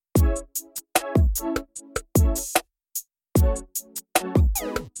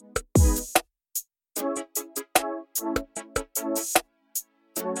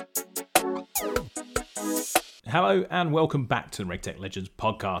Hello and welcome back to the RegTech Legends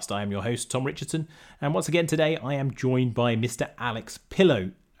podcast. I am your host, Tom Richardson, and once again today I am joined by Mr. Alex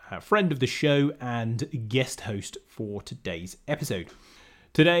Pillow, a friend of the show and guest host for today's episode.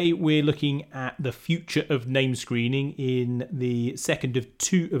 Today we're looking at the future of name screening in the second of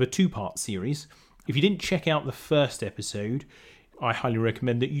a two-part series. If you didn't check out the first episode, I highly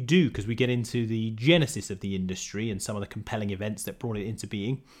recommend that you do, because we get into the genesis of the industry and some of the compelling events that brought it into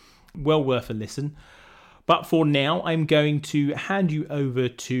being. Well worth a listen. But for now, I'm going to hand you over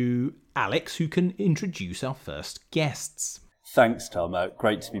to Alex, who can introduce our first guests. Thanks, Tom.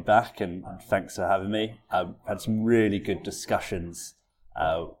 Great to be back, and thanks for having me. I've had some really good discussions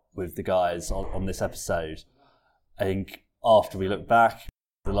with the guys on this episode. I think after we look back,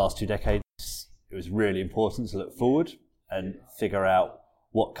 the last 2 decades, it was really important to look forward and figure out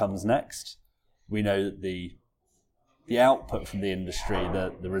what comes next. We know that the output from the industry,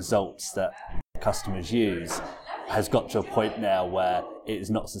 the results that customers use, has got to a point now where it is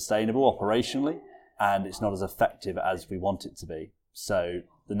not sustainable operationally and it's not as effective as we want it to be. So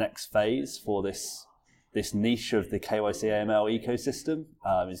the next phase for this niche of the KYC AML ecosystem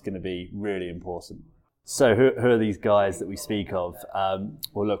is going to be really important. So who are these guys that we speak of?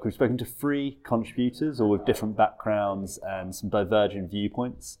 Well, look, we've spoken to 3 contributors, all with different backgrounds and some divergent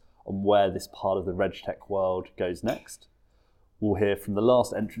viewpoints on where this part of the RegTech world goes next. We'll hear from the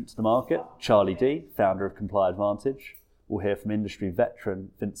last entrant to the market, Charlie D, founder of Comply Advantage. We'll hear from industry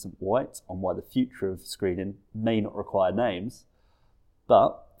veteran Vincent White on why the future of screening may not require names.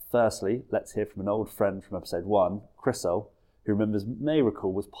 But firstly, let's hear from an old friend from episode 1, Chrisol, who may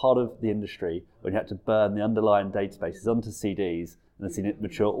recall was part of the industry when you had to burn the underlying databases onto CDs and has seen it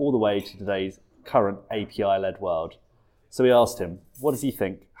mature all the way to today's current API-led world. So we asked him, what does he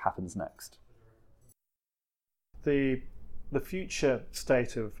think happens next? The future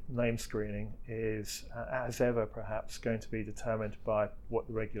state of name screening is, as ever, perhaps going to be determined by what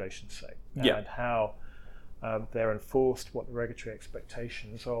the regulations say and how they're enforced, what the regulatory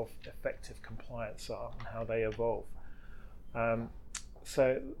expectations of effective compliance are, and how they evolve.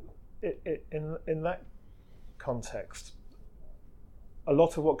 So in that context, a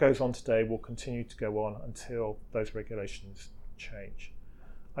lot of what goes on today will continue to go on until those regulations change.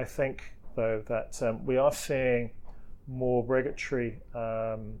 I think, though, that we are seeing more regulatory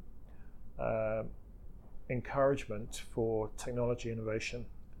encouragement for technology innovation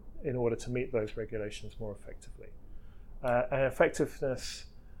in order to meet those regulations more effectively. And effectiveness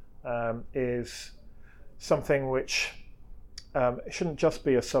is something which shouldn't just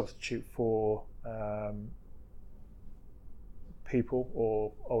be a substitute for people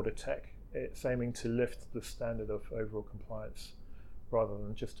or older tech. It's aiming to lift the standard of overall compliance rather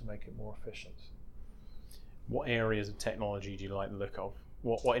than just to make it more efficient. What areas of technology do you like the look of?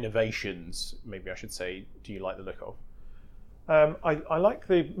 What innovations, maybe I should say, do you like the look of? I like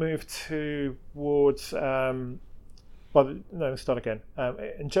the move towards, in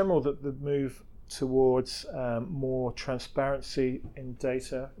general, the move towards more transparency in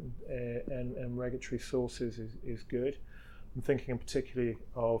data and regulatory sources is good. I'm thinking particularly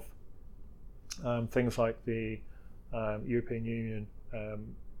of things like the European Union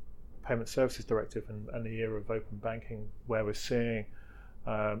Payment Services Directive and the era of open banking, where we're seeing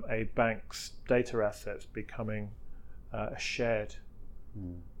a bank's data assets becoming a shared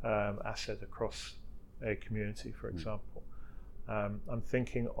asset across a community, for example. I'm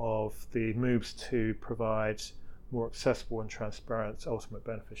thinking of the moves to provide more accessible and transparent ultimate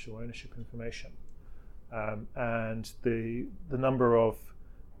beneficial ownership information, and the number of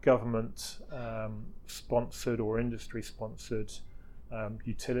government sponsored or industry sponsored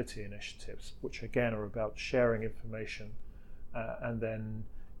utility initiatives, which again are about sharing information and then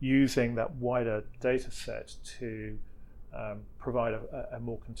using that wider data set to provide a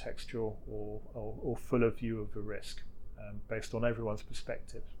more contextual or fuller view of the risk based on everyone's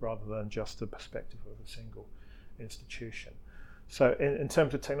perspective rather than just the perspective of a single institution. So in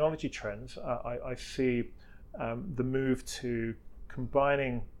terms of technology trends, I see the move to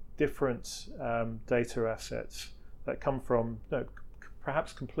combining different data assets that come from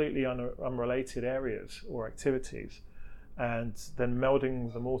perhaps completely unrelated areas or activities, and then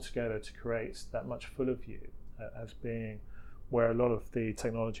melding them all together to create that much fuller view as being where a lot of the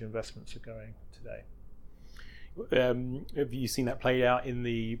technology investments are going today. Have you seen that played out in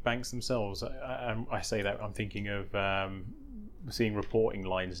the banks themselves? I say that I'm thinking of seeing reporting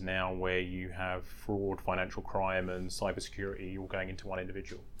lines now where you have fraud, financial crime, and cybersecurity all going into one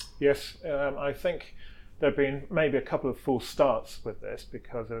individual. Yes, I think there have been maybe a couple of false starts with this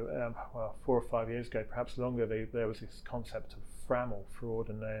because of, 4 or 5 years ago, perhaps longer, there was this concept of FRAML, fraud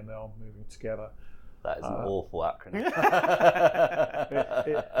and AML, moving together. That is an awful acronym.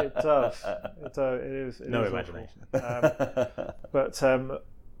 It does. It is. No imagination. But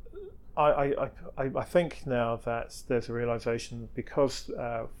I think now that there's a realization because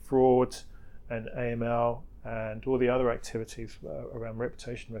fraud and AML and all the other activities around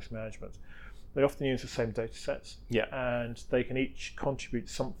reputation risk management, they often use the same data sets, and they can each contribute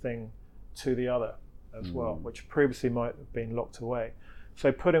something to the other as well, which previously might have been locked away.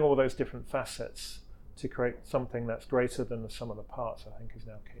 So putting all those different facets to create something that's greater than the sum of the parts, I think, is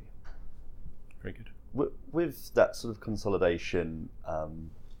now key. Very good. With that sort of consolidation,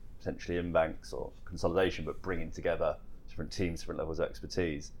 potentially in banks or consolidation, but bringing together different teams, different levels of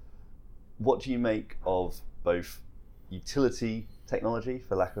expertise, what do you make of both utility technology,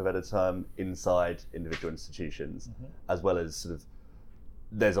 for lack of a better term, inside individual institutions, as well as sort of,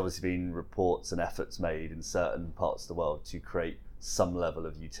 there's obviously been reports and efforts made in certain parts of the world to create some level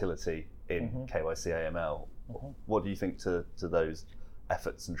of utility in KYC AML. What do you think to those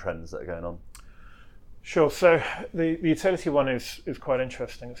efforts and trends that are going on? Sure. So the utility one is quite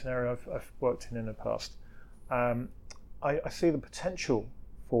interesting. It's an area I've worked in the past. I see the potential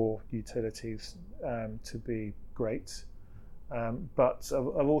for utilities to be great, but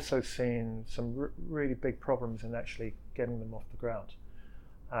I've also seen some really big problems in actually getting them off the ground.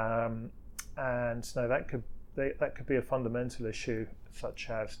 And no, that could be a fundamental issue, such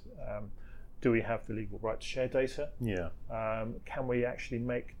as do we have the legal right to share data? Can we actually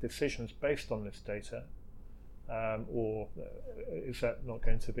make decisions based on this data? Or is that not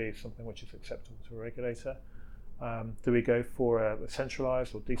going to be something which is acceptable to a regulator? Do we go for a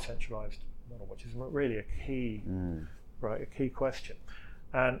centralized or decentralized model, which is really a key, a key question.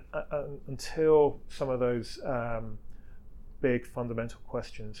 And until some of those big fundamental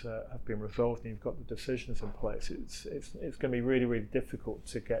questions have been resolved and you've got the decisions in place, it's going to be really, really difficult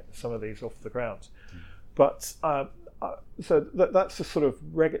to get some of these off the ground. But so that's the sort of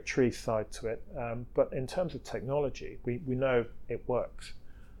regulatory side to it. But in terms of technology, we know it works.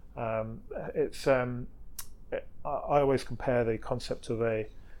 I always compare the concept of a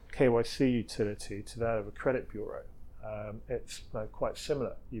KYC utility to that of a credit bureau. It's quite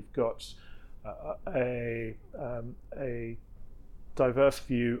similar. You've got a diverse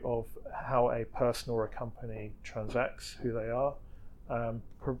view of how a person or a company transacts, who they are,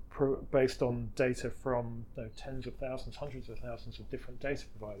 based on data from tens of thousands, hundreds of thousands of different data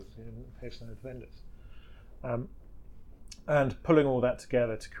providers, in case those vendors. And pulling all that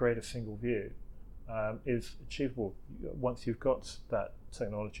together to create a single view is achievable once you've got that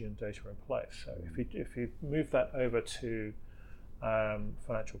technology and data in place. So if you move that over to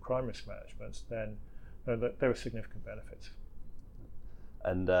financial crime risk management, then there are significant benefits.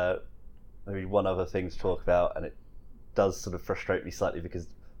 And maybe one other thing to talk about, and it does sort of frustrate me slightly because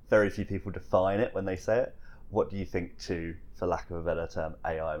very few people define it when they say it. What do you think to, for lack of a better term,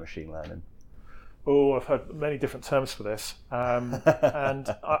 AI, machine learning? Oh, I've heard many different terms for this. And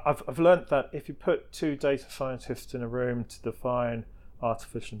I've learned that if you put two data scientists in a room to define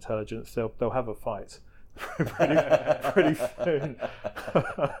artificial intelligence, they'll have a fight pretty soon.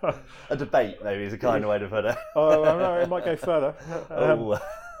 A debate, maybe, is a kind of way to put it. Oh, no, it might go further.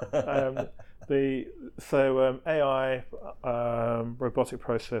 AI, robotic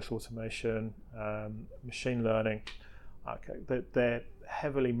process automation, machine learning, they're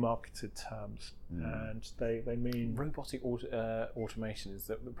heavily marketed terms, and they mean robotic automation is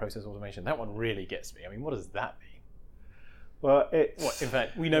the process automation. That one really gets me. I mean, what does that mean? Well, in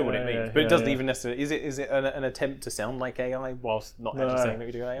fact, we know what it means, but it doesn't even necessarily. Is it an attempt to sound like AI whilst not actually saying that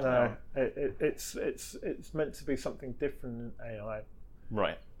we do AI? No, it's meant to be something different than AI,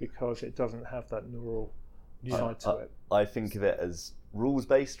 right? Because it doesn't have that neural side to it. I think of it as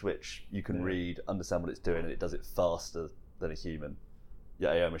rules-based, which you can read, understand what it's doing, and it does it faster than a human.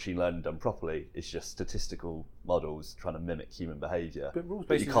 AI machine learning done properly is just statistical models trying to mimic human behaviour.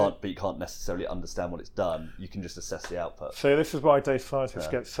 But you can't necessarily understand what it's done. You can just assess the output. So this is why data scientists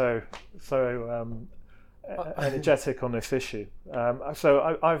get so energetic on this issue.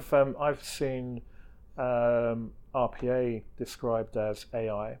 So I've seen RPA described as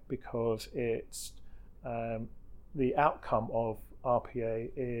AI because it's the outcome of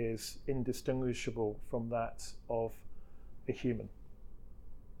RPA is indistinguishable from that of a human.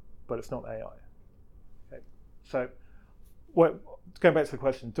 But it's not AI. Okay. So, going back to the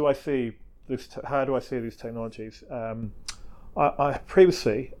question, do I see this? How do I see these technologies?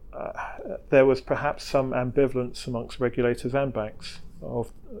 Previously, there was perhaps some ambivalence amongst regulators and banks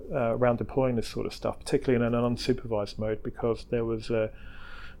around deploying this sort of stuff, particularly in an unsupervised mode, because there was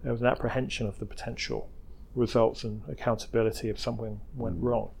an apprehension of the potential results and accountability if something went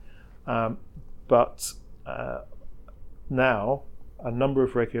wrong. But now, a number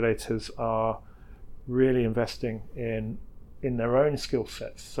of regulators are really investing in their own skill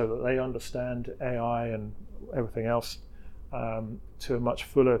sets so that they understand AI and everything else to a much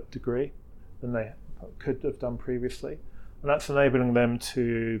fuller degree than they could have done previously. And that's enabling them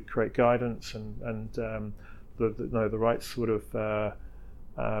to create guidance and the right sort of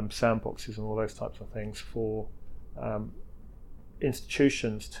sandboxes and all those types of things for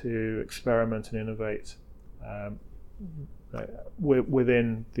institutions to experiment and innovate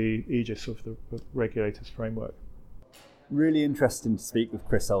within the aegis of the regulator's framework. Really interesting to speak with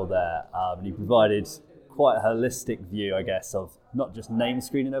Chris Hull there. And he provided quite a holistic view, I guess, of not just name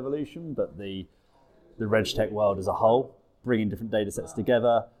screening evolution, but the RegTech world as a whole, bringing different data sets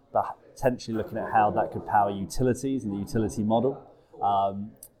together, but potentially looking at how that could power utilities and the utility model.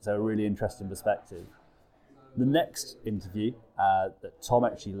 So a really interesting perspective. The next interview that Tom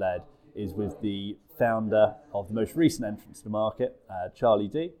actually led is with the founder of the most recent entrant to the market, Charlie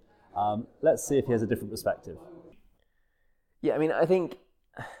D. Let's see if he has a different perspective. Yeah, I mean, I think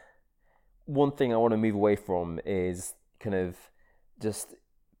one thing I want to move away from is kind of just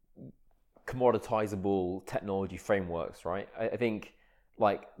commoditizable technology frameworks, right? I think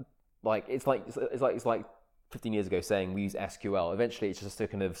like it's like 15 years ago saying we use SQL. Eventually, it's just a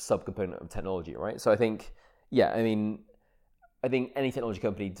kind of subcomponent of technology, right? So I think, yeah, I mean, I think any technology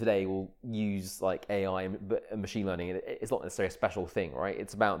company today will use like AI and machine learning. It's not necessarily a special thing, right?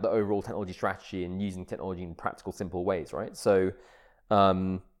 It's about the overall technology strategy and using technology in practical, simple ways, right? So,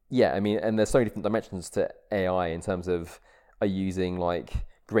 yeah, I mean, and there's so many different dimensions to AI in terms of are you using like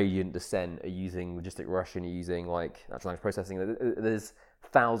gradient descent, are you using logistic regression, are you using like natural language processing. There's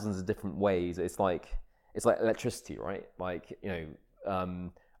thousands of different ways. It's like electricity, right? Like, you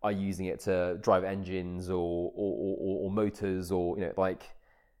know, are you using it to drive engines or motors, or, you know, like,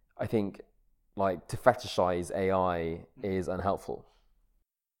 I think like to fetishize AI is unhelpful.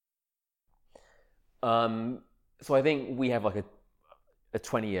 So I think we have like a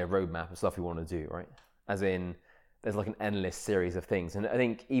 20-year roadmap of stuff we want to do, right? As in, there's like an endless series of things, and I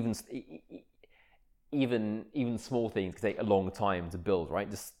think even small things can take a long time to build, right?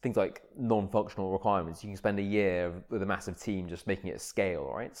 Just things like non-functional requirements. You can spend a year with a massive team just making it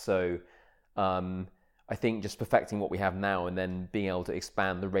scale, right? So I think just perfecting what we have now and then being able to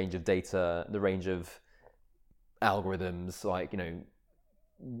expand the range of data, the range of algorithms, like, you know,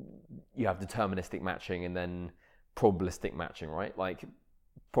 you have deterministic matching and then probabilistic matching, right? Like,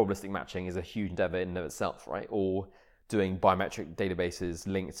 probabilistic matching is a huge endeavor in and of itself, right? Or doing biometric databases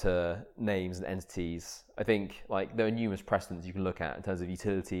linked to names and entities. I think like there are numerous precedents you can look at in terms of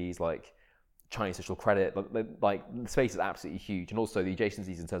utilities like Chinese social credit. Like the space is absolutely huge, and also the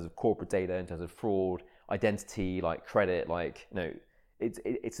adjacencies in terms of corporate data, in terms of fraud, identity, like credit. Like, you know,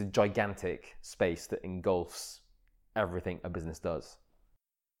 it's a gigantic space that engulfs everything a business does.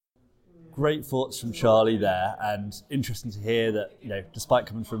 Great thoughts from Charlie there, and interesting to hear that, you know, despite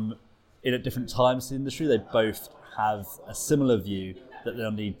coming from in at different times in the industry, they both have a similar view that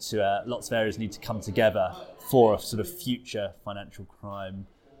they'll need to, lots of areas need to come together for a sort of future financial crime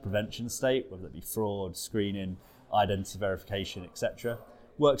prevention state, whether that be fraud, screening, identity verification, etc.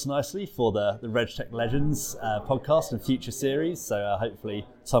 Works nicely for the RegTech Legends podcast and future series. So hopefully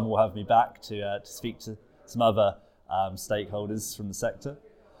Tom will have me back to speak to some other stakeholders from the sector.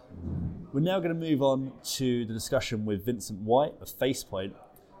 We're now going to move on to the discussion with Vincent White of FacePoint,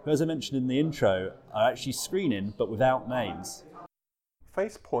 who, as I mentioned in the intro, are actually screening but without names.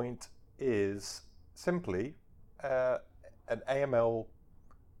 FacePoint is simply an AML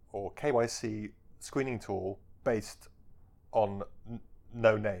or KYC screening tool based on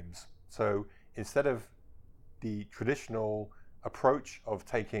no names. So instead of the traditional approach of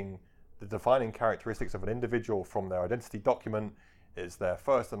taking the defining characteristics of an individual from their identity document, is their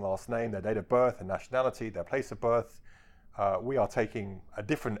first and last name, their date of birth and nationality, their place of birth, we are taking a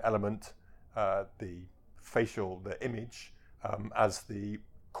different element, the image, as the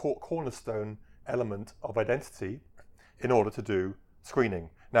cornerstone element of identity in order to do screening.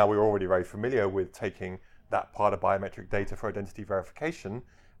 Now, we're already very familiar with taking that part of biometric data for identity verification,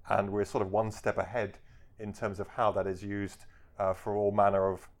 and we're sort of one step ahead in terms of how that is used for all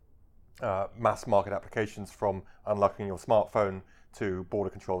manner of mass market applications, from unlocking your smartphone to border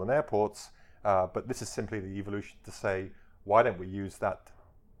control in airports. But this is simply the evolution to say, why don't we use that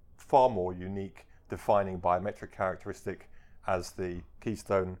far more unique defining biometric characteristic as the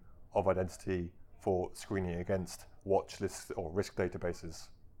keystone of identity for screening against watch lists or risk databases.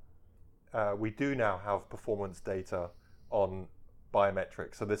 We do now have performance data on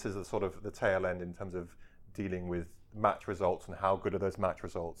biometrics. So this is the sort of the tail end in terms of dealing with match results and how good are those match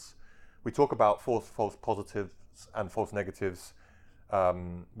results. We talk about false positives and false negatives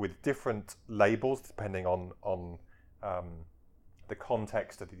with different labels depending on the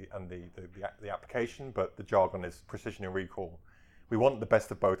context of the application, but the jargon is precision and recall. We want the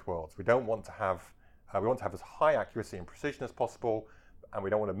best of both worlds. We don't want to have we want to have as high accuracy and precision as possible, and we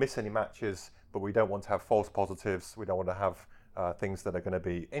don't want to miss any matches, but we don't want to have false positives. We don't want to have things that are going to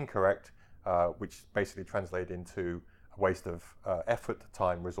be incorrect, which basically translate into a waste of effort,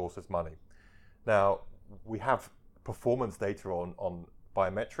 time, resources, money. Now, we have performance data on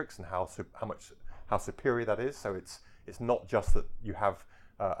biometrics and how superior that is. So it's not just that you have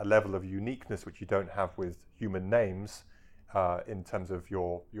a level of uniqueness which you don't have with human names in terms of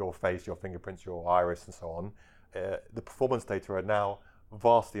your face, your fingerprints, your iris, and so on. The performance data are now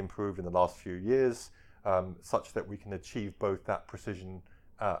vastly improved in the last few years, such that we can achieve both that precision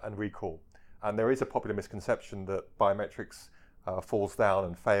and recall. And there is a popular misconception that biometrics falls down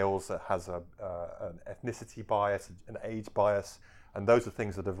and fails, that has an ethnicity bias, an age bias, and those are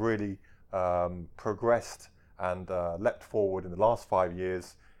things that have really progressed and leapt forward in the last 5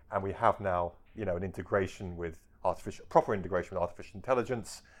 years. And we have now, an integration with proper integration with artificial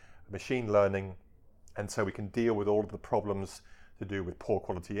intelligence, machine learning, and so we can deal with all of the problems to do with poor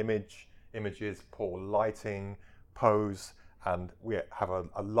quality images, poor lighting, pose, and we have a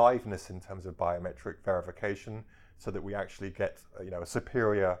liveness in terms of biometric verification, so that we actually get a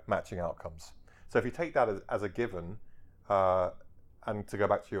superior matching outcomes. So if you take that as a given, and to go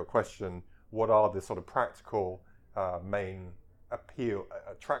back to your question, what are the sort of practical main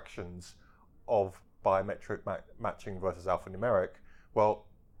attractions of biometric matching versus alphanumeric? Well,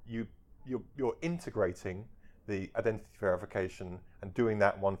 you're integrating the identity verification and doing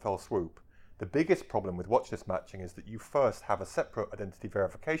that in one fell swoop. The biggest problem with watchlist matching is that you first have a separate identity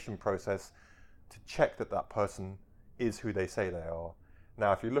verification process to check that that person is who they say they are.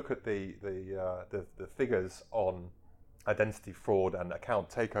 Now, if you look at the figures on identity fraud and account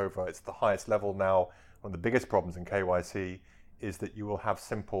takeover, it's the highest level now. One of the biggest problems in KYC is that you will have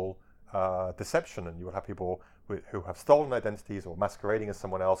simple deception, and you will have people who have stolen identities or masquerading as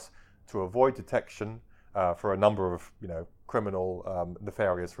someone else to avoid detection for a number of criminal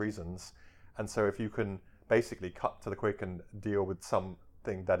nefarious reasons. And so if you can basically cut to the quick and deal with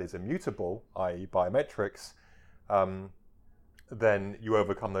something that is immutable, i.e. biometrics, then you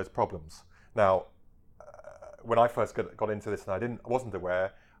overcome those problems. Now, when I first got into this, and I wasn't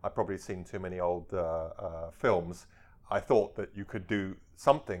aware, I'd probably seen too many old films, I thought that you could do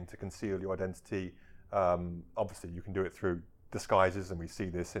something to conceal your identity. Obviously, you can do it through disguises, and we see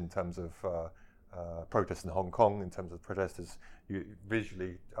this in terms of protests in Hong Kong, in terms of protesters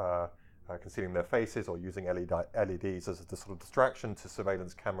visually concealing their faces or using LEDs as a sort of distraction to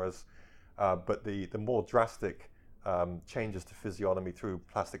surveillance cameras. But the more drastic changes to physiognomy through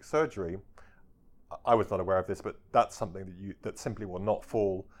plastic surgery, I was not aware of this, but that's something that simply will not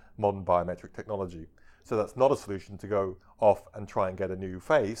fall modern biometric technology. So that's not a solution to go off and try and get a new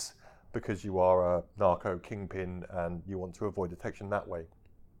face because you are a narco kingpin and you want to avoid detection that way.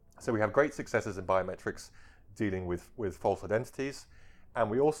 So we have great successes in biometrics dealing with false identities, and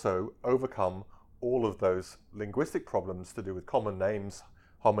we also overcome all of those linguistic problems to do with common names,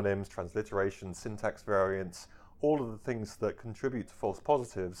 homonyms, transliteration, syntax variants, all of the things that contribute to false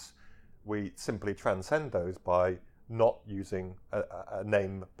positives. We simply transcend those by not using a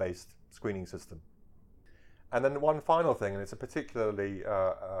name-based screening system. And then one final thing, and it's a particularly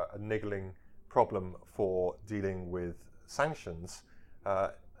a niggling problem for dealing with sanctions. I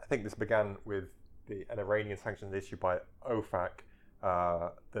think this began with an Iranian sanctions issued by OFAC.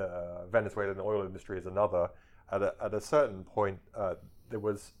 The Venezuelan oil industry is another. At a certain point, there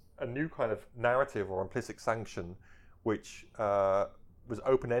was a new kind of narrative or implicit sanction which was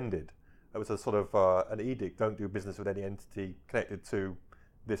open-ended. It was a sort of an edict: don't do business with any entity connected to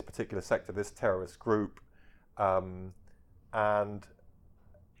this particular sector, this terrorist group. And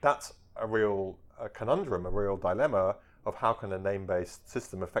that's a real conundrum, a real dilemma of how can a name-based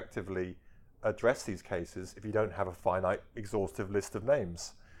system effectively address these cases if you don't have a finite, exhaustive list of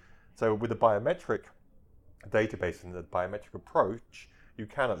names. So with the biometric database and the biometric approach, you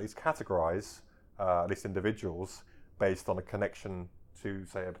can at least categorize at least individuals based on a connection to,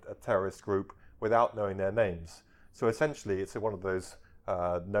 say, a terrorist group without knowing their names. So essentially, it's one of those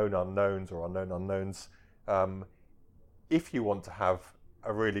known unknowns or unknown unknowns. If you want to have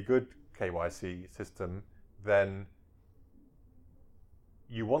a really good KYC system, then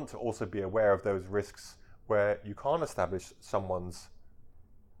you want to also be aware of those risks where you can't establish someone's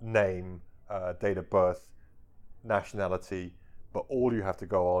name, date of birth, nationality, but all you have to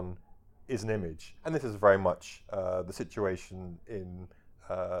go on is an image. And this is very much the situation in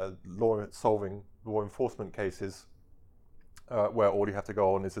law enforcement cases, where all you have to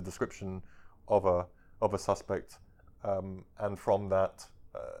go on is a description of a suspect, and from that,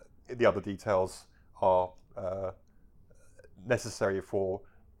 the other details are necessary for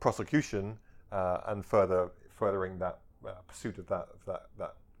prosecution and furthering that pursuit of that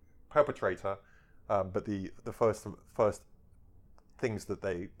perpetrator. But the first things that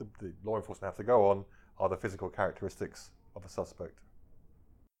the law enforcement have to go on are the physical characteristics of a suspect.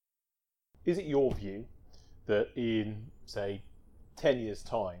 Is it your view that in, say, 10 years'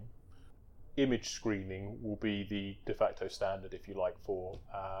 time, image screening will be the de facto standard, if you like, for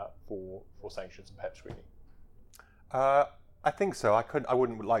sanctions and PEP screening? I think so. I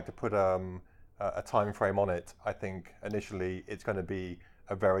wouldn't like to put a time frame on it. I think initially it's going to be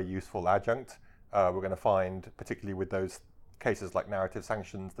a very useful adjunct. We're going to find, particularly with those cases like narrative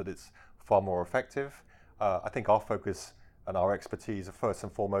sanctions, that it's far more effective. I think our focus and our expertise, first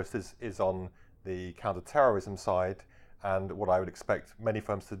and foremost, is on the counter-terrorism side. And what I would expect many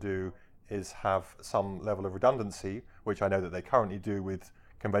firms to do is have some level of redundancy, which I know that they currently do with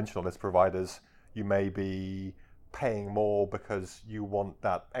conventional list providers. You may be paying more because you want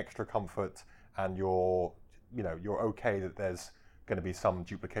that extra comfort, and you're okay that there's going to be some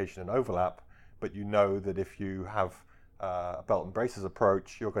duplication and overlap, but you know that if you have a belt and braces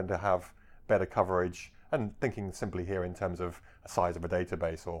approach, you're going to have better coverage. And thinking simply here in terms of a size of a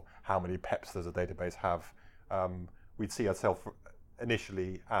database or how many PEPs does a database have, we'd see ourselves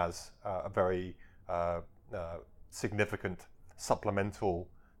initially as a very significant supplemental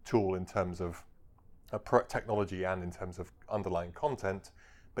tool in terms of technology and in terms of underlying content.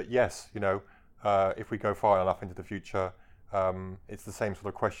 But yes, if we go far enough into the future, it's the same sort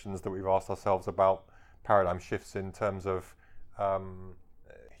of questions that we've asked ourselves about paradigm shifts in terms of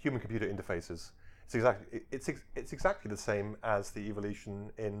human-computer interfaces. It's exactly the same as the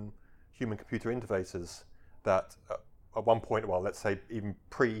evolution in human-computer interfaces that at one point, well, let's say even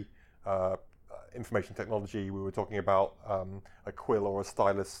pre-information technology, we were talking about a quill or a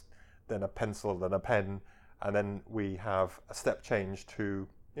stylus, then a pencil, then a pen, and then we have a step change to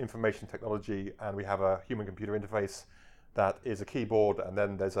information technology, and we have a human-computer interface that is a keyboard, and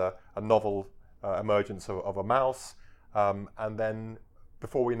then there's a novel emergence of a mouse, and then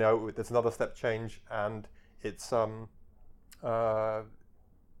before we know it, there's another step change, and it's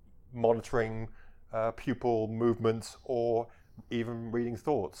monitoring pupil movements or even reading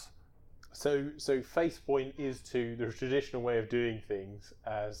thoughts. So FacePoint is to the traditional way of doing things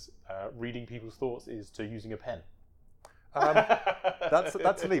as reading people's thoughts is to using a pen.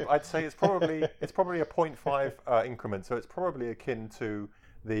 That's a leap. I'd say it's probably a 0.5 increment, so it's probably akin to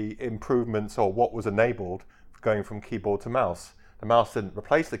the improvements or what was enabled going from keyboard to mouse. The mouse didn't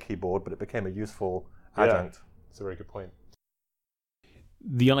replace the keyboard, but it became a useful adjunct. That's a very good point.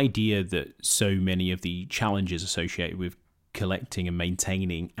 The idea that so many of the challenges associated with collecting and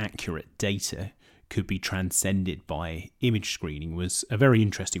maintaining accurate data could be transcended by image screening was a very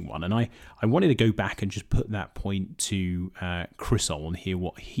interesting one. And I wanted to go back and just put that point to Chrysol and hear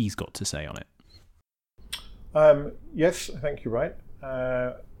what he's got to say on it. Yes, I think you're right.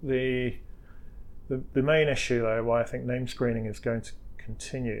 The main issue, though, why I think name screening is going to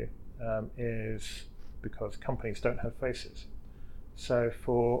continue is because companies don't have faces. So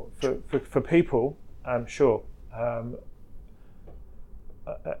for people, sure,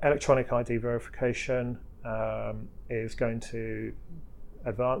 electronic ID verification is going to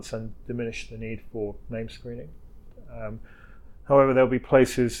advance and diminish the need for name screening. However, there'll be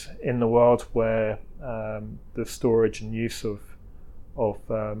places in the world where the storage and use of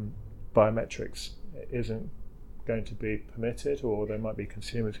biometrics isn't going to be permitted, or there might be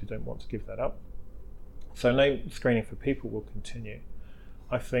consumers who don't want to give that up. So name screening for people will continue.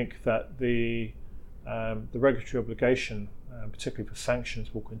 I think that the regulatory obligation, particularly for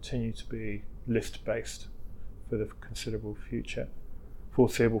sanctions, will continue to be list-based for the foreseeable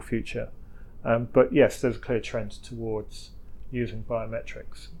future. But yes, there's a clear trend towards using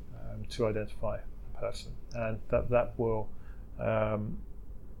biometrics to identify a person, and that will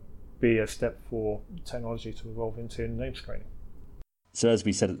be a step for technology to evolve into name screening. So as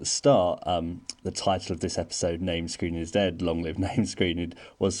we said at the start, the title of this episode, Name Screening is Dead, Long Live Name Screening,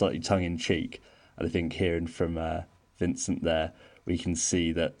 was slightly tongue-in-cheek. And I think hearing from Vincent there, we can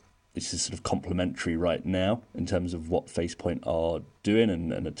see that this is sort of complementary right now in terms of what FacePoint are doing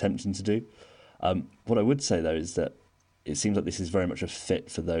and attempting to do. What I would say, though, is that it seems like this is very much a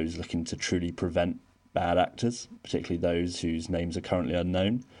fit for those looking to truly prevent bad actors, particularly those whose names are currently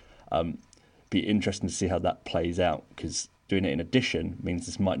unknown. Be interesting to see how that plays out, because doing it in addition means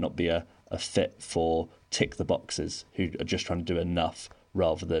this might not be a fit for tick the boxes who are just trying to do enough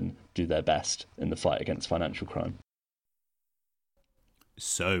rather than do their best in the fight against financial crime.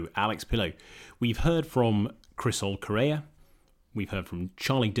 So, Alex Pillow, we've heard from Chrysol Correa, we've heard from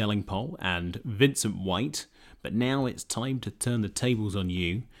Charlie Dellingpole and Vincent White, but now it's time to turn the tables on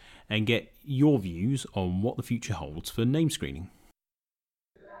you and get your views on what the future holds for name screening.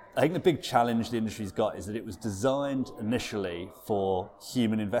 I think the big challenge the industry's got is that it was designed initially for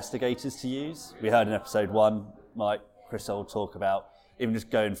human investigators to use. We heard in episode 1, Mike, Chrysol talk about even just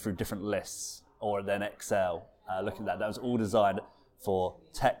going through different lists or then Excel, looking at that. That was all designed for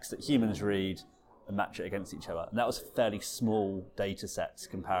text that humans read and match it against each other. And that was fairly small data sets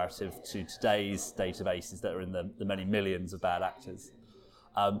comparative to today's databases that are in the many millions of bad actors.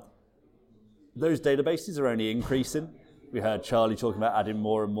 Those databases are only increasing. We heard Charlie talking about adding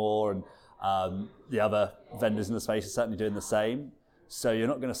more and more, and the other vendors in the space are certainly doing the same. So you're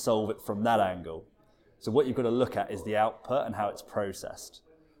not going to solve it from that angle. So what you've got to look at is the output and how it's processed.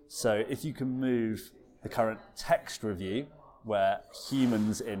 So if you can move the current text review, where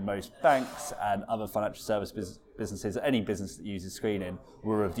humans in most banks and other financial service businesses, any business that uses screening,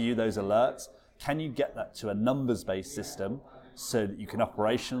 will review those alerts, can you get that to a numbers-based system so that you can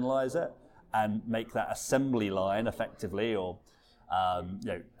operationalize it and make that assembly line effectively, or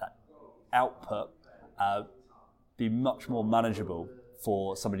that output be much more manageable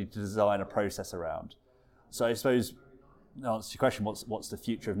for somebody to design a process around? So I suppose, to answer your question, what's the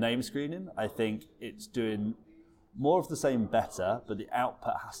future of name screening? I think it's doing more of the same better, but the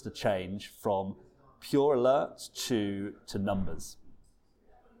output has to change from pure alerts to numbers.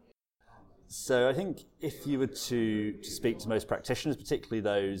 So I think if you were to speak to most practitioners, particularly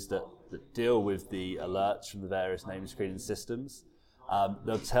those that deal with the alerts from the various name screening systems,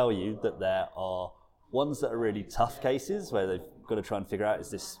 they'll tell you that there are ones that are really tough cases where they've got to try and figure out, is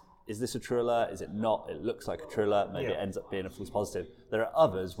this a true alert? Is it not? It looks like a true alert. Maybe it ends up being a false positive. There are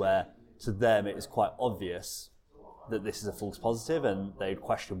others where to them it is quite obvious that this is a false positive, and they'd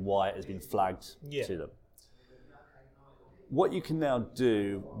question why it has been flagged to them. What you can now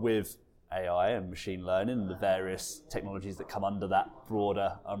do with AI and machine learning and the various technologies that come under that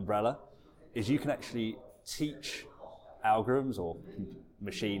broader umbrella is you can actually teach algorithms or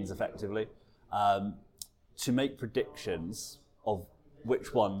machines effectively to make predictions of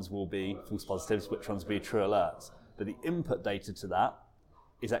which ones will be false positives, which ones will be true alerts. But the input data to that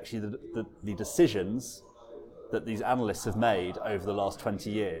is actually the decisions that these analysts have made over the last 20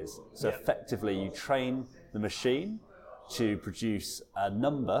 years. So effectively you train the machine to produce a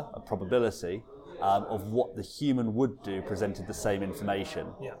number, a probability, of what the human would do presented the same information.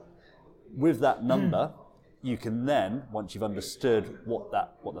 With that number, you can then, once you've understood what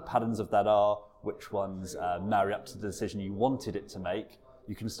the patterns of that are, which ones marry up to the decision you wanted it to make,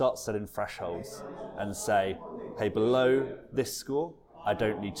 you can start setting thresholds and say, hey, below this score, I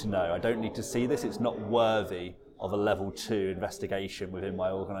don't need to know. I don't need to see this. It's not worthy of a level 2 investigation within my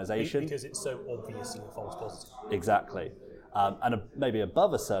organisation. Because it's so obviously a false positive. Exactly. And maybe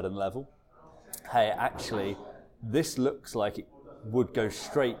above a certain level, hey, actually, this looks like it would go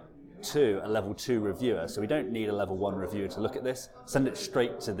straight to a level 2 reviewer. So we don't need a level 1 reviewer to look at this. Send it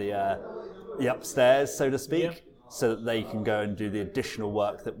straight to the upstairs, so to speak, so that they can go and do the additional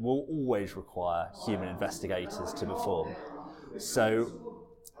work that will always require human investigators to perform. So,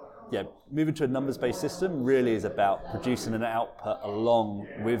 moving to a numbers-based system really is about producing an output along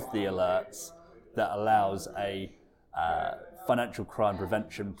with the alerts that allows a financial crime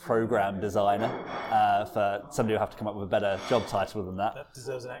prevention program designer, for somebody who'll have to come up with a better job title than that. That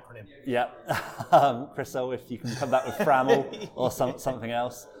deserves an acronym. Yeah. Chrysol, if you can come back with FRAML or something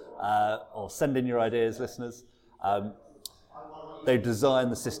else, or send in your ideas, listeners. They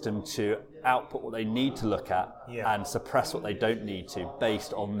design the system to output what they need to look at and suppress what they don't need to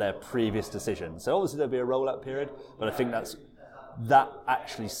based on their previous decisions. So obviously there'll be a rollout period, but I think that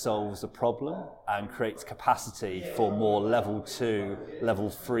actually solves the problem and creates capacity for more level 2, level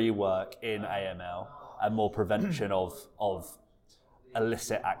 3 work in AML and more prevention of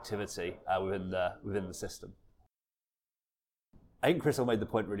illicit activity within the system. I think Chrysol made the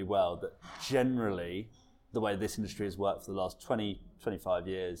point really well that generally the way this industry has worked for the last 20, 25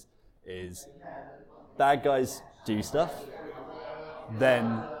 years is bad guys do stuff,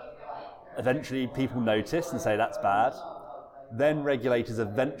 then eventually people notice and say that's bad, then regulators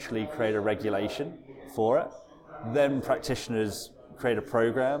eventually create a regulation for it, then practitioners create a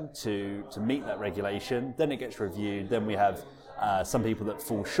program to meet that regulation. Then it gets reviewed. Then we have some people that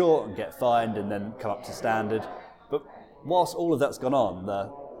fall short and get fined and then come up to standard. But whilst all of that's gone on,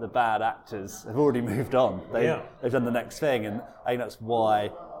 the bad actors have already moved on. They've done the next thing, and I think that's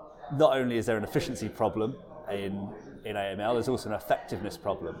why not only is there an efficiency problem in AML, there's also an effectiveness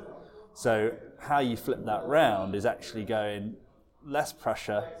problem. So how you flip that round is actually going less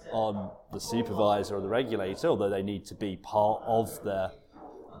pressure on the supervisor or the regulator, although they need to be part of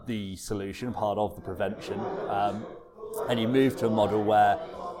the solution, part of the prevention. And you move to a model where,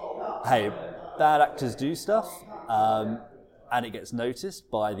 hey, bad actors do stuff, and it gets noticed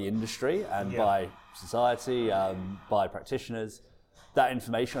by the industry and by society, by practitioners. That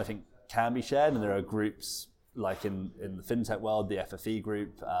information, I think, can be shared, and there are groups like in the fintech world, the FFE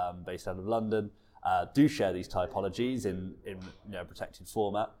group, based out of London, do share these typologies in protected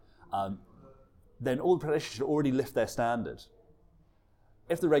format. Then all the practitioners should already lift their standard.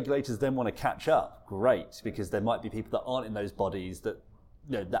 If the regulators then want to catch up, great, because there might be people that aren't in those bodies that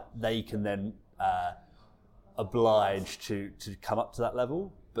that they can then oblige to come up to that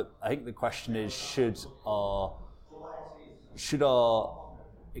level. But I think the question is, should our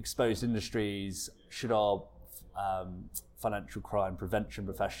exposed industries, should our financial crime prevention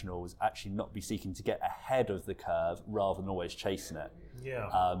professionals actually not be seeking to get ahead of the curve rather than always chasing it?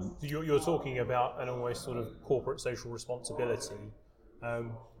 Yeah. You're talking about an almost sort of corporate social responsibility.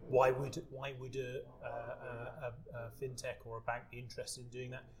 Why would a fintech or a bank be interested in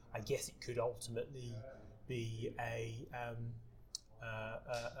doing that? I guess it could ultimately be a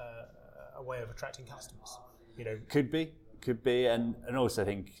way of attracting customers. Could be, and also I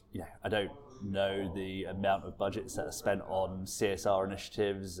think I don't know the amount of budgets that are spent on CSR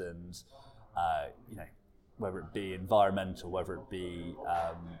initiatives and whether it be environmental, whether it be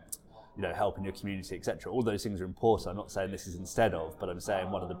helping your community, etc. All those things are important. I'm not saying this is instead of, but I'm saying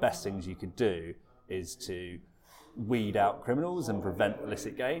one of the best things you could do is to weed out criminals and prevent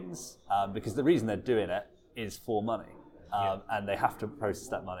illicit gains, because the reason they're doing it is for money, and they have to process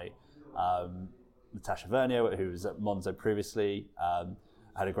that money. Natasha Vernier, who was at Monzo previously,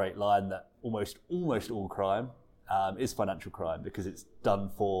 had a great line that almost all crime is financial crime because it's done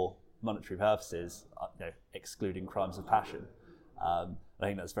for monetary purposes, excluding crimes of passion. I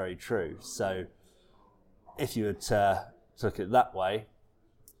think that's very true. So if you were to look at it that way,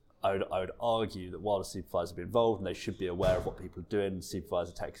 I would argue that while the supervisors be involved and they should be aware of what people are doing,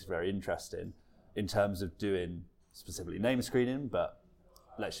 supervisor tech is very interesting in terms of doing specifically name screening, but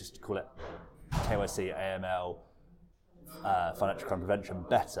let's just call it KYC, AML, financial crime prevention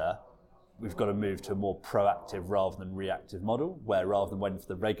better. We've got to move to a more proactive rather than reactive model, where rather than waiting for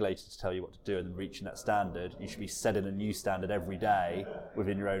the regulator to tell you what to do and then reaching that standard, you should be setting a new standard every day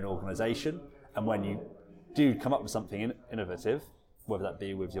within your own organisation. And when you do come up with something innovative, whether that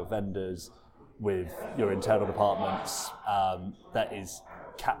be with your vendors, with your internal departments, that is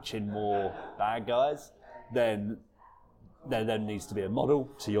catching more bad guys, then there then needs to be a model,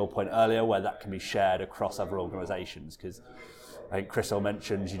 to your point earlier, where that can be shared across other organisations. Because I think Chris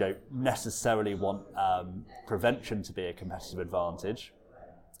mentioned you don't necessarily want prevention to be a competitive advantage.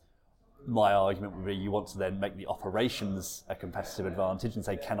 My argument would be you want to then make the operations a competitive advantage and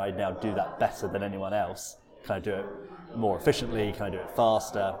say, can I now do that better than anyone else? Can I do it more efficiently? Can I do it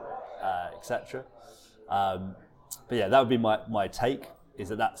faster, etc.? But yeah, that would be my take, is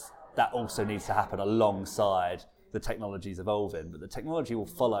that also needs to happen alongside the technologies evolving, but the technology will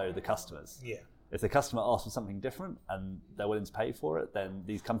follow the customers. Yeah. If the customer asks for something different and they're willing to pay for it, then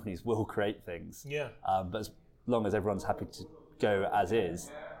these companies will create things. Yeah. But as long as everyone's happy to go as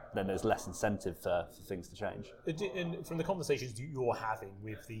is, then there's less incentive for things to change. And from the conversations you're having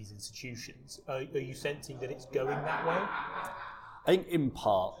with these institutions, are you sensing that it's going that way? I think in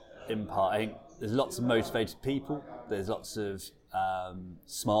part, I think there's lots of motivated people, there's lots of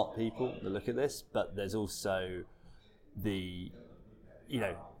smart people that look at this, but there's also we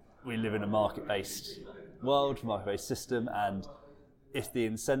live in a market-based world, market-based system, and if the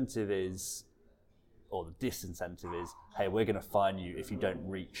incentive is, or the disincentive is, hey, we're going to fine you if you don't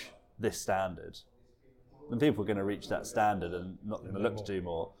reach this standard, then people are going to reach that standard and not going to look to do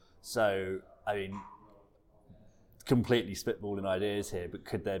more. So, I mean, completely spitballing ideas here, but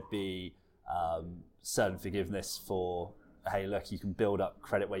could there be certain forgiveness for, hey, look, you can build up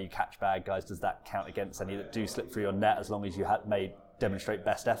credit where you catch bad guys. Does that count against any that do slip through your net as long as you demonstrate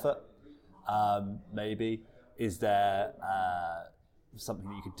best effort? Maybe. Is there something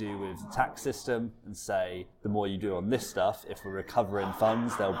that you could do with the tax system and say, the more you do on this stuff, if we're recovering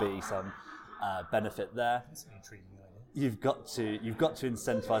funds, there'll be some benefit there. That's an intriguing idea. You've got to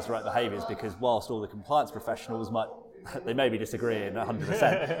incentivise the right behaviours, because whilst all the compliance professionals might they may be disagreeing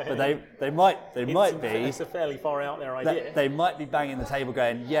 100%, but they might be. It's a fairly far out there idea. They might be banging the table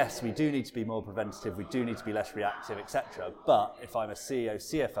going, yes, we do need to be more preventative, we do need to be less reactive, etc. But if I'm a CEO,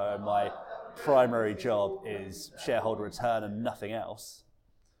 CFO, and my primary job is shareholder return and nothing else,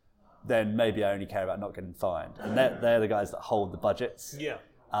 then maybe I only care about not getting fined. And they're the guys that hold the budgets. Yeah.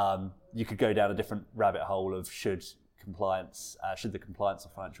 You could go down a different rabbit hole of should the compliance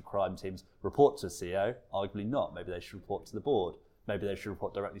or financial crime teams report to a CEO? Arguably not. Maybe they should report to the board. Maybe they should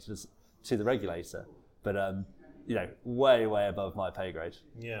report directly to the regulator. But way above my pay grade.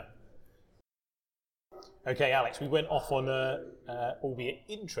 Yeah. Okay, Alex, we went off on a albeit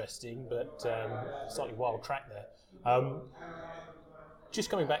interesting but slightly wild track there. Just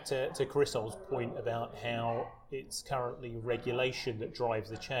coming back to Chrysol's point about how it's currently regulation that drives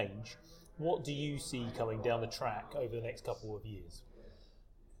the change, what do you see coming down the track over the next couple of years?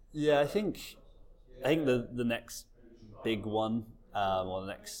 Yeah, I think the next big one, or the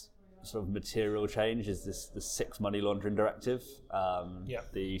next sort of material change is the sixth money laundering directive.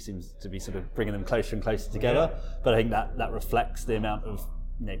 The seems to be sort of bringing them closer and closer together. Yeah. But I think that reflects the amount of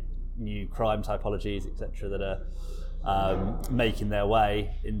new crime typologies, etc., that are making their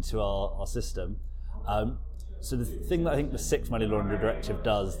way into our system. So the thing that I think the sixth money laundering directive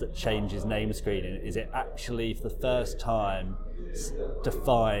does that changes name screening is it actually, for the first time,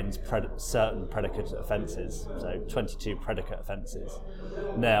 defines certain predicate offences, so 22 predicate offences.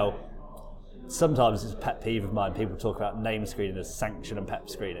 Now, sometimes it's a pet peeve of mine, people talk about name screening as sanction and PEP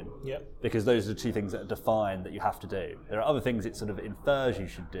screening, because those are the two things that are defined that you have to do. There are other things it sort of infers you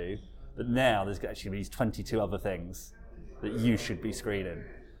should do, but now there's actually these 22 other things that you should be screening.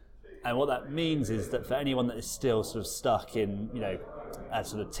 And what that means is that for anyone that is still sort of stuck in, a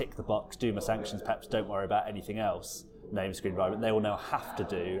sort of tick the box, do my sanctions, perhaps don't worry about anything else, name screen environment, they will now have to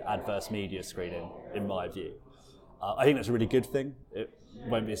do adverse media screening, in my view. I think that's a really good thing. It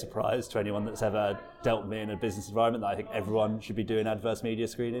won't be a surprise to anyone that's ever dealt with me in a business environment that I think everyone should be doing adverse media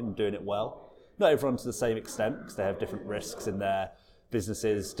screening and doing it well. Not everyone to the same extent, because they have different risks in their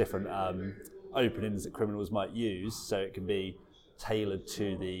businesses, different openings that criminals might use, so it can be tailored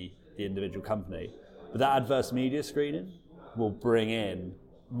to the individual company. But that adverse media screening will bring in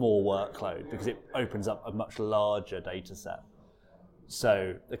more workload because it opens up a much larger data set.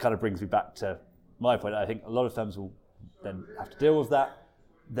 So it kind of brings me back to my point. I think a lot of firms will then have to deal with that.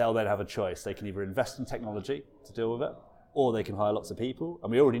 They'll then have a choice. They can either invest in technology to deal with it, or they can hire lots of people.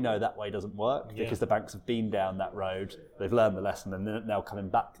 And we already know that way doesn't work because the banks have been down that road. They've learned the lesson and they're now coming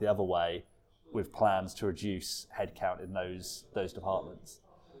back the other way with plans to reduce headcount in those departments.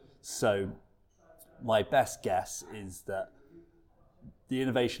 So my best guess is that the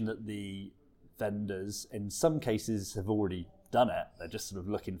innovation that the vendors, in some cases, have already done it. They're just sort of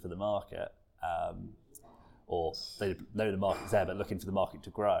looking for the market, or they know the market's there, but looking for the market to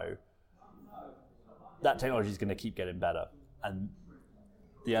grow. That technology is going to keep getting better. And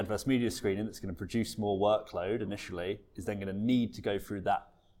the adverse media screening that's going to produce more workload initially is then going to need to go through that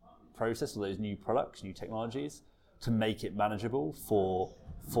process of those new products, new technologies, to make it manageable for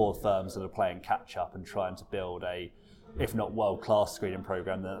firms that are playing catch up and trying to build a, if not world-class screening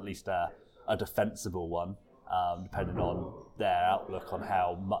program, then at least a defensible one, depending on their outlook on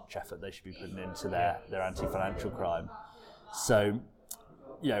how much effort they should be putting into their anti-financial crime. So,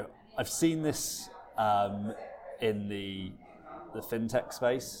 I've seen this in the fintech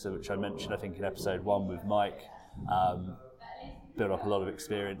space, so which I mentioned, I think, in episode 1 with Mike, built up a lot of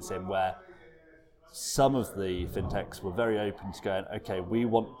experience in, where some of the fintechs were very open to going, okay, we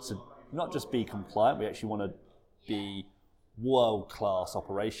want to not just be compliant, we actually want to be world-class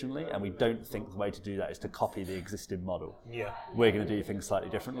operationally, and we don't think the way to do that is to copy the existing model. We're going to do things slightly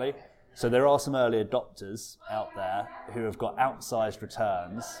differently. So there are some early adopters out there who have got outsized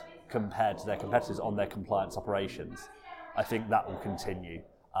returns compared to their competitors on their compliance operations. I think that will continue,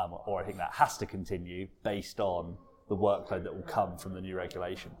 or I think that has to continue based on the workload that will come from the new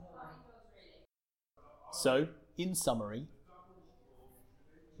regulation. So, in summary,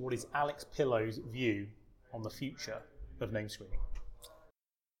 what is Alex Pillow's view on the future of name screening?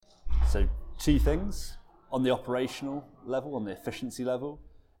 So, 2 things. On the operational level, on the efficiency level,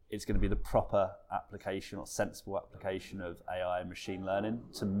 it's going to be the proper application or sensible application of AI and machine learning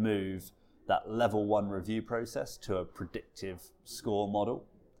to move that level 1 review process to a predictive score model.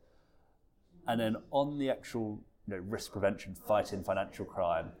 And then on the actual risk prevention, fighting financial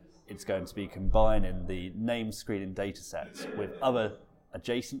crime, it's going to be combining the name screening data sets with other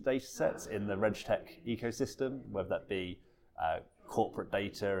adjacent data sets in the RegTech ecosystem, whether that be corporate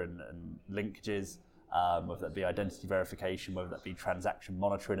data and linkages, whether that be identity verification, whether that be transaction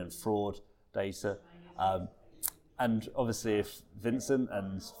monitoring and fraud data, And obviously, if Vincent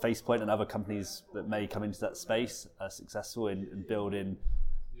and Facepoint and other companies that may come into that space are successful in building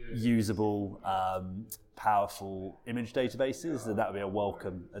usable, powerful image databases, then that would be a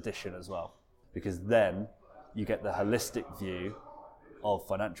welcome addition as well. Because then you get the holistic view of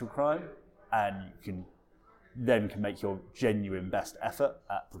financial crime, and you can make your genuine best effort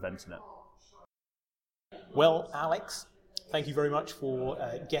at preventing it. Well, Alex, thank you very much for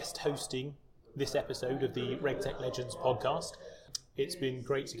guest hosting this episode of the RegTech Legends podcast. It's been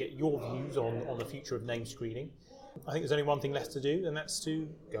great to get your views on the future of name screening. I think there's only one thing left to do, and that's to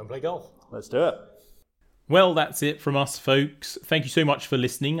go and play golf. Let's do it. Well, that's it from us, folks. Thank you so much for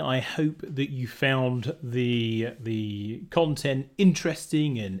listening. I hope that you found the content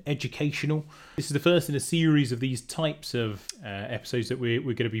interesting and educational. This is the first in a series of these types of episodes that we're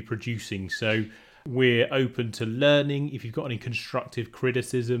going to be producing. So we're open to learning. If you've got any constructive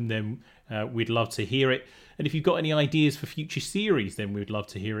criticism, then we'd love to hear it. And if you've got any ideas for future series, then we'd love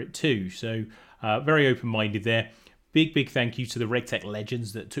to hear it too. So very open-minded there. Big thank you to the RegTech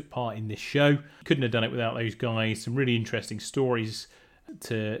Legends that took part in this show. Couldn't have done it without those guys. Some really interesting stories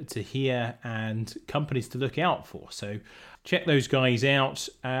to hear and companies to look out for. So check those guys out.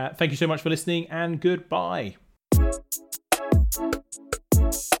 Thank you so much for listening, and goodbye.